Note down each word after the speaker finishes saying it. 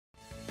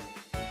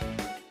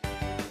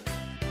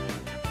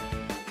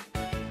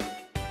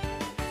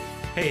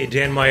Hey,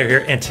 Dan Meyer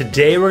here, and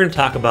today we're going to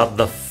talk about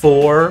the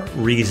 4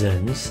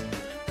 reasons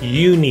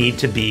you need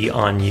to be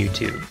on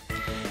YouTube.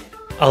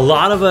 A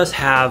lot of us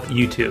have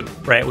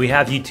YouTube, right? We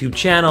have YouTube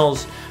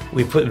channels,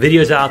 we put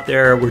videos out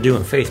there, we're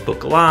doing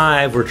Facebook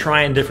Live, we're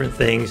trying different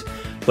things,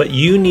 but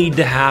you need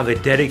to have a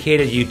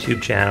dedicated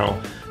YouTube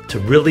channel to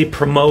really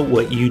promote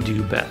what you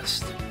do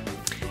best.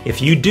 If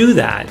you do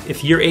that,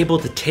 if you're able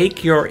to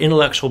take your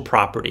intellectual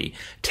property,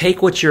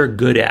 take what you're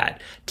good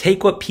at,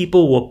 take what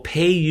people will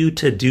pay you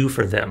to do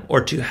for them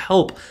or to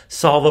help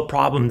solve a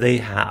problem they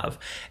have,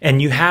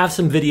 and you have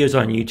some videos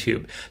on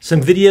YouTube,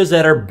 some videos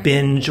that are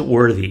binge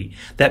worthy,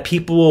 that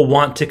people will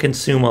want to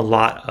consume a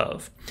lot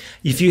of.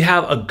 If you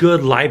have a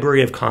good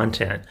library of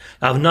content,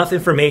 enough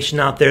information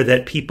out there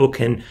that people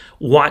can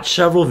watch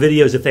several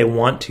videos if they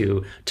want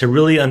to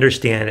really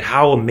understand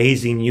how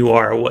amazing you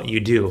are at what you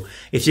do.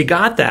 If you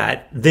got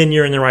that, then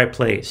you're in the right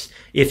place.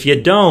 If you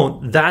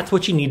don't, that's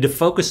what you need to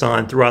focus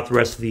on throughout the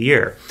rest of the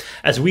year.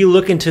 As we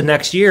look into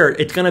next year,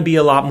 it's going to be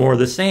a lot more of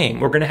the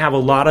same. We're going to have a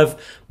lot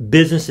of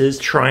businesses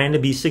trying to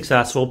be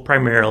successful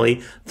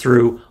primarily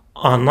through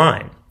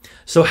online.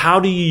 So how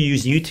do you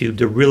use YouTube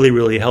to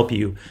really help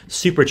you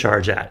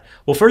supercharge that?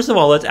 Well, first of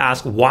all, let's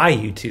ask why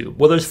YouTube.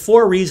 Well, there's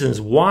 4 reasons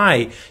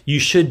why you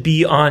should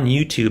be on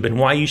YouTube and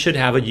why you should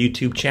have a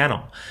YouTube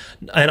channel.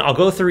 And I'll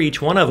go through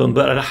each one of them,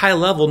 but at a high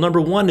level,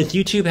 number 1 is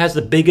YouTube has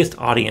the biggest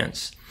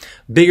audience,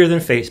 bigger than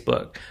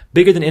Facebook,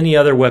 bigger than any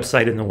other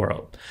website in the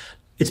world.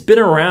 It's been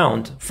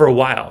around for a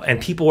while and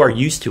people are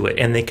used to it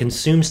and they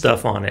consume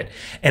stuff on it,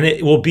 and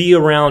it will be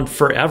around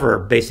forever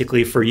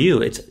basically for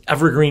you. It's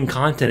evergreen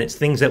content. It's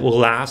things that will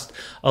last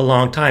a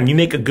long time. You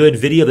make a good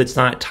video that's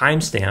not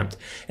time-stamped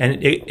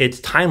and it's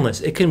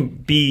timeless. It can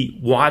be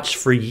watched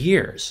for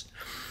years.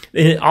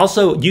 And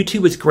also,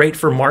 YouTube is great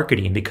for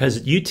marketing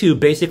because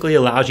YouTube basically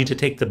allows you to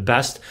take the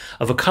best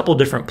of a couple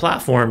different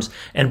platforms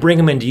and bring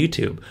them into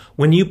YouTube.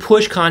 When you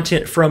push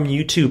content from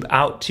YouTube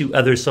out to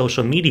other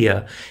social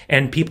media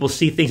and people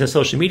see things on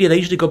social media, they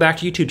usually go back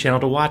to YouTube channel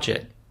to watch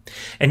it.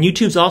 And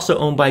YouTube's also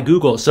owned by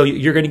Google, so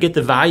you're going to get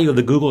the value of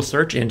the Google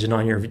search engine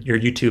on your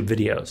YouTube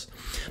videos.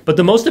 But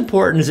the most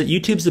important is that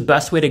YouTube's the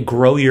best way to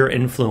grow your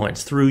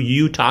influence through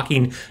you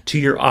talking to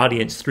your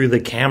audience through the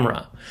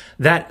camera.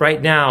 That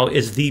right now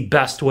is the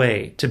best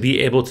way to be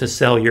able to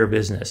sell your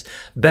business.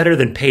 Better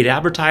than paid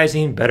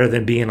advertising, better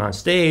than being on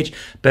stage,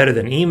 better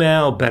than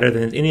email, better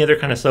than any other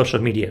kind of social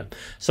media.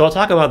 So I'll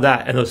talk about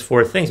that and those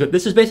 4 things, but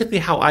this is basically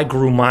how I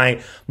grew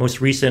my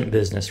most recent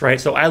business, right?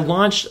 So I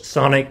launched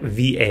Sonic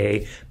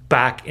VA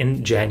back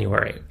in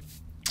January.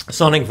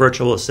 Sonic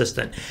Virtual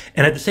Assistant.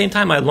 And at the same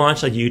time, I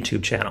launched a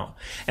YouTube channel.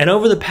 And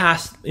over the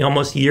past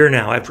almost year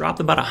now, I've dropped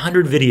about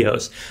 100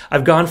 videos.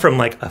 I've gone from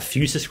like a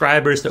few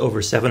subscribers to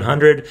over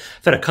 700.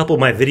 I've had a couple of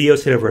my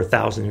videos hit over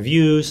 1,000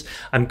 views.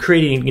 I'm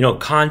creating,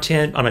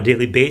 content on a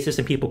daily basis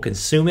and people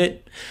consume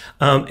it.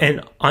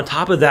 And on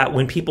top of that,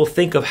 when people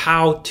think of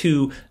how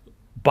to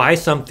buy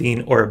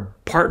something or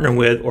partner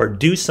with or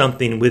do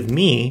something with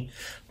me,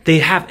 they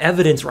have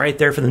evidence right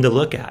there for them to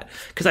look at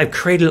because I've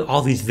created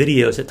all these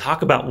videos that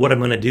talk about what I'm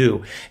going to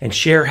do and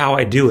share how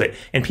I do it.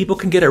 And people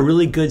can get a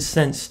really good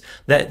sense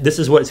that this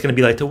is what it's going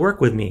to be like to work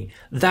with me.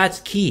 That's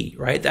key,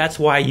 right? That's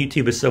why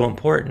YouTube is so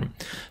important.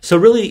 So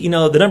really,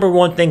 the number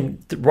 1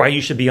 thing why you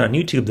should be on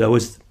YouTube though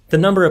is the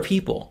number of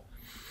people.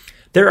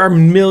 There are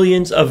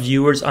millions of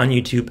viewers on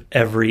YouTube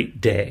every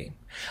day.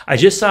 I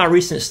just saw a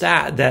recent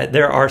stat that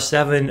there are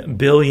 7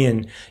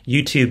 billion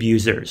YouTube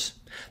users.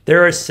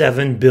 There are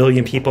 7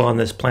 billion people on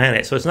this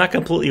planet. So it's not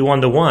completely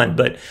one-to-one,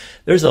 but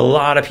there's a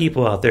lot of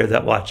people out there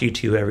that watch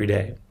YouTube every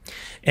day.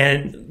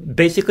 And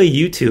basically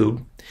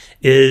YouTube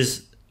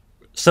is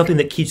something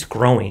that keeps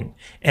growing.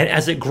 And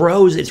as it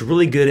grows, it's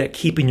really good at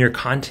keeping your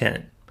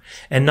content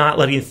and not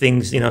letting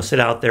things, sit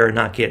out there and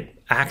not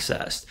get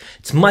accessed.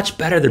 It's much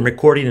better than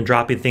recording and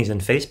dropping things in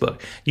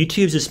Facebook.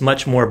 YouTube's just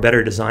much more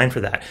better designed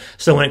for that.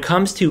 So when it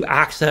comes to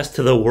access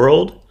to the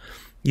world,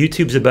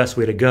 YouTube's the best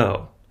way to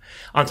go.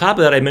 On top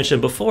of that, I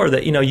mentioned before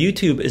that,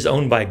 YouTube is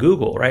owned by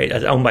Google, right?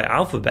 It's owned by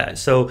Alphabet.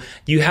 So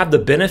you have the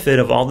benefit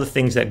of all the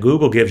things that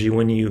Google gives you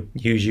when you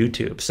use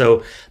YouTube.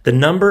 So the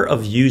number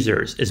of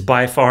users is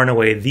by far and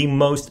away the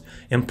most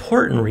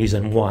important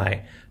reason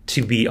why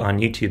to be on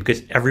YouTube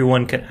because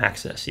everyone can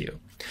access you.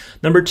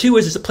 Number 2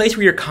 is it's a place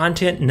where your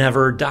content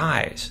never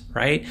dies,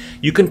 right?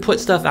 You can put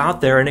stuff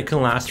out there and it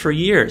can last for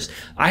years.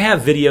 I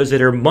have videos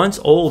that are months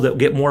old that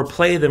get more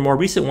play than more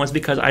recent ones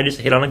because I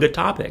just hit on a good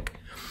topic.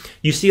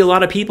 You see a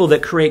lot of people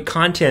that create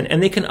content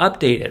and they can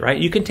update it, right?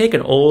 You can take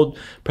an old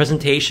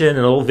presentation,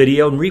 an old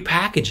video and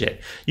repackage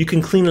it. You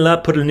can clean it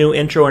up, put a new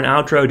intro and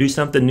outro, do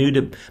something new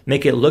to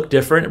make it look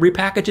different,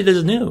 repackage it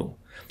as new.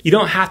 You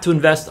don't have to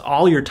invest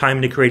all your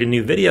time to create a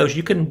new videos.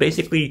 You can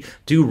basically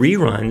do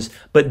reruns,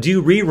 but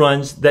do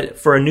reruns that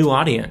for a new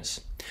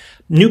audience.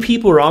 New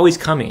people are always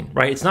coming,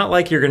 right? It's not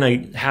like you're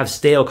going to have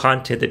stale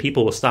content that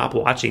people will stop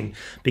watching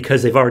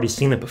because they've already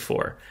seen it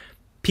before.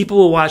 People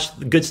will watch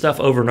good stuff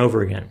over and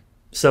over again.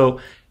 So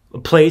a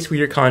place where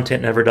your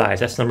content never dies.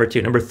 That's number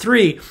 2. Number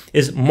 3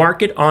 is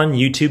market on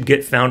YouTube,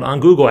 get found on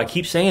Google. I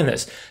keep saying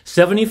this.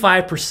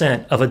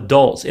 75% of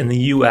adults in the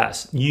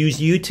US use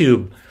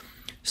YouTube.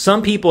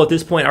 Some people at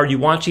this point are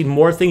watching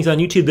more things on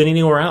YouTube than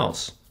anywhere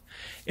else.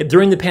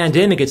 During the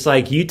pandemic, it's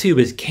like YouTube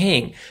is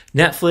king.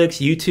 Netflix,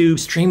 YouTube,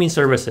 streaming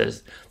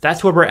services.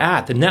 That's where we're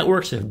at. The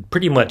networks have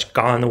pretty much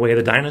gone the way of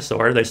the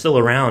dinosaur. They're still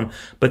around,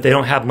 but they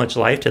don't have much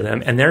life to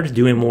them. And they're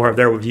doing more of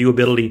their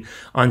viewability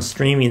on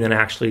streaming than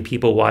actually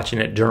people watching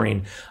it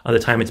during the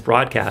time it's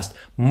broadcast.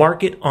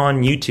 Market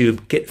on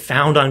YouTube, get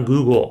found on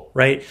Google,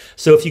 right?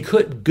 So if you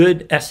put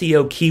good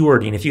SEO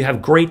keywording, if you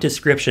have great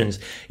descriptions,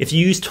 if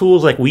you use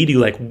tools like we do,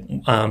 like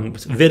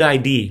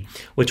vidID,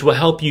 which will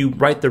help you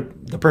write the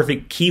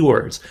perfect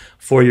keywords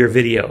for your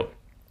video.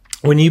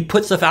 When you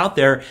put stuff out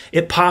there,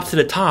 it pops to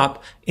the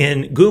top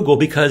in Google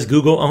because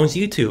Google owns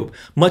YouTube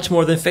much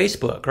more than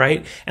Facebook,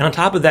 right? And on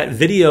top of that,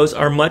 videos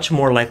are much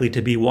more likely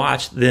to be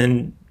watched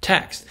than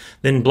text,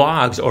 than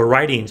blogs or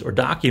writings or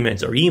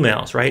documents or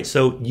emails, right?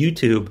 So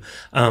YouTube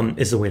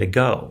is the way to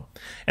go.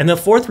 And the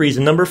 4th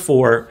reason, number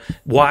 4,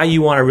 why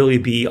you want to really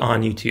be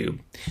on YouTube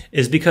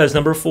is because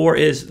number 4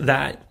 is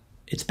that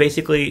it's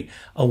basically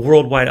a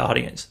worldwide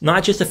audience.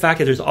 Not just the fact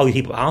that there's all these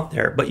people out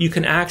there, but you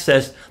can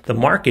access the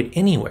market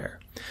anywhere.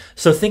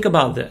 So think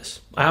about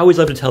this. I always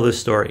love to tell this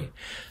story.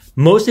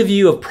 Most of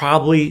you have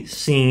probably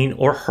seen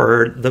or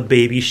heard the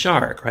baby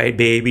shark, right?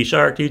 Baby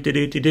shark,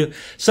 do.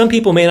 Some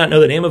people may not know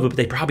the name of it, but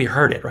they probably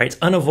heard it, right? It's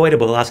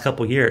unavoidable the last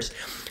couple of years.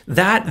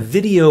 That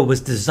video was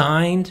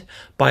designed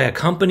by a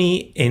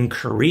company in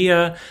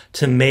Korea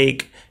to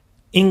make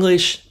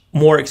English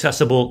more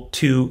accessible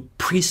to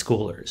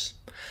preschoolers.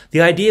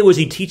 The idea was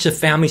you teach a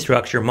family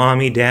structure,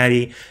 mommy,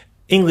 daddy,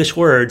 English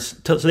words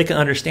so they can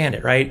understand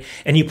it, right?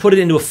 And you put it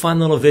into a fun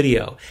little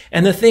video.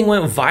 And the thing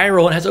went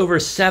viral and has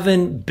over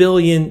 7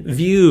 billion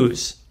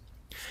views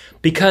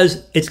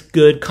because it's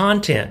good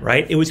content,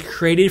 right? It was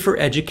created for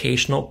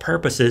educational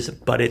purposes,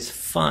 but it's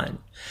fun.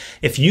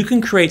 If you can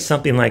create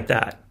something like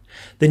that,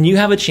 then you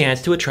have a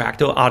chance to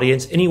attract an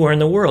audience anywhere in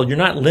the world. You're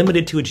not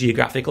limited to a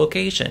geographic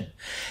location.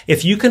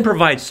 If you can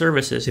provide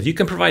services, if you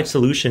can provide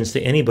solutions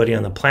to anybody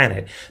on the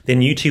planet, then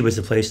YouTube is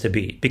the place to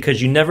be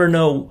because you never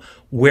know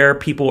where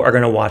people are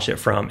going to watch it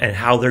from and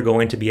how they're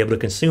going to be able to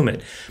consume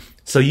it.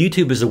 So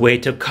YouTube is a way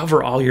to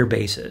cover all your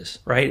bases,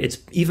 right? It's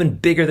even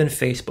bigger than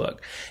Facebook.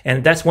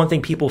 And that's one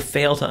thing people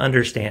fail to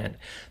understand,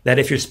 that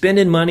if you're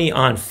spending money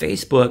on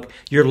Facebook,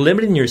 you're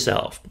limiting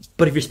yourself.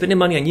 But if you're spending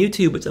money on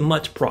YouTube, it's a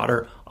much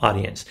broader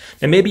audience.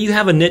 And maybe you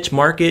have a niche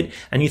market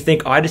and you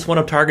think, oh, I just want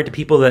to target the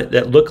people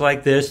that look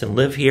like this and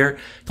live here.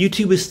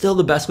 YouTube is still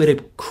the best way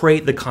to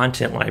create the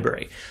content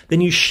library. Then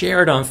you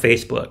share it on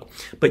Facebook.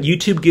 But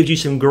YouTube gives you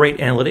some great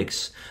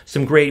analytics,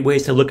 some great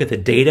ways to look at the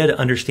data to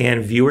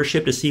understand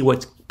viewership, to see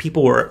what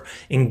people are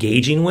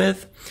engaging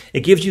with.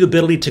 It gives you the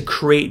ability to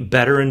create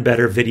better and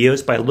better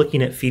videos by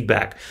looking at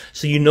feedback.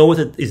 So you know what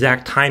the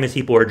exact time as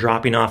people are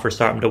dropping off or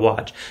starting to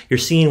watch. You're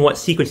seeing what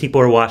sequence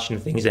people are watching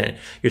things in.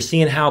 You're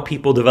seeing how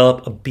people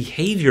develop a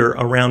behavior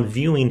around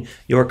viewing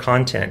your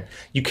content.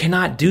 You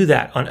cannot do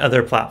that on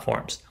other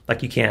platforms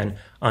like you can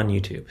on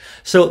YouTube.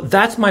 So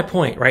that's my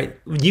point, right?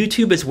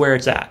 YouTube is where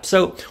it's at.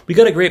 So we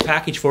got a great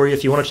package for you.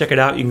 If you want to check it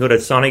out, you can go to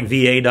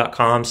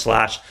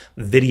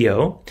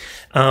sonicva.com/video.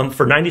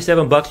 For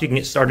 $97, you can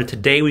get started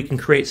today. We can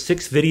create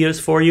 6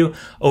 videos for you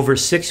over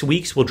 6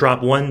 weeks. We'll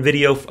drop 1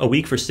 video a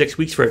week for 6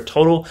 weeks for a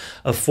total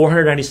of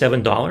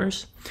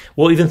 $497.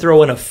 We'll even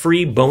throw in a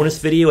free bonus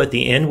video at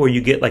the end where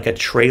you get like a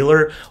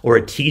trailer or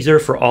a teaser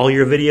for all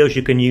your videos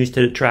you can use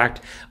to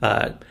attract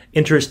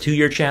interest to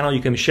your channel.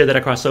 You can share that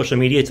across social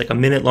media. It's like a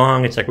minute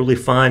long. It's like really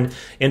fun.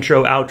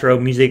 Intro, outro,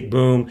 music,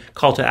 boom,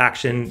 call to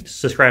action,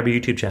 subscribe to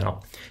your YouTube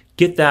channel.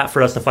 Get that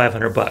for less than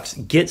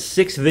 $500. Get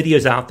 6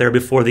 videos out there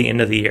before the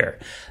end of the year.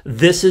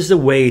 This is the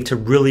way to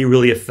really,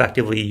 really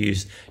effectively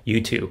use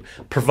YouTube.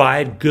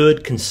 Provide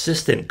good,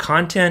 consistent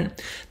content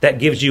that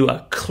gives you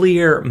a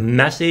clear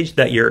message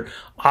that your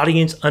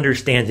audience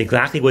understands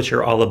exactly what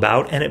you're all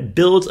about, and it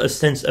builds a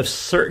sense of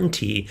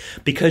certainty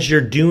because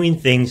you're doing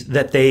things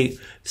that they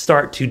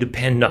start to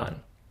depend on.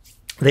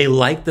 They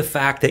like the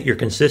fact that you're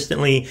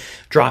consistently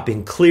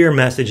dropping clear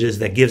messages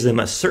that gives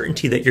them a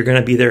certainty that you're going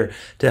to be there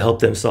to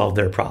help them solve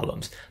their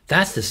problems.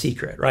 That's the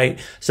secret, right?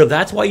 So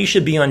that's why you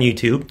should be on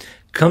YouTube.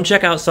 Come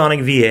check out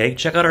Sonic VA.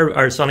 Check out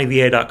our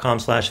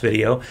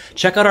sonicva.com/video.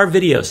 Check out our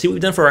videos. See what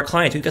we've done for our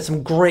clients. We've got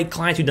some great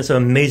clients we've done some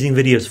amazing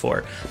videos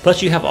for.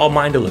 Plus, you have all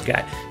mine to look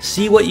at.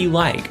 See what you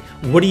like.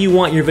 What do you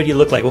want your video to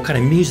look like? What kind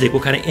of music?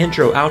 What kind of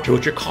intro, outro?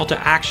 What's your call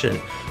to action?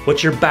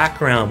 What's your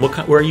background?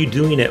 Where are you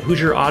doing it? Who's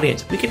your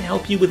audience? We can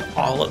help you with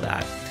all of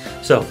that.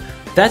 So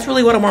that's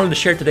really what I wanted to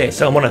share today.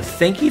 So I want to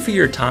thank you for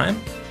your time.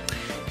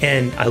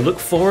 And I look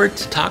forward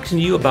to talking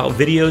to you about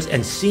videos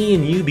and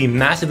seeing you be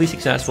massively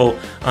successful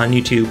on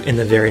YouTube in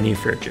the very near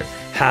future.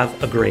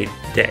 Have a great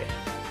day.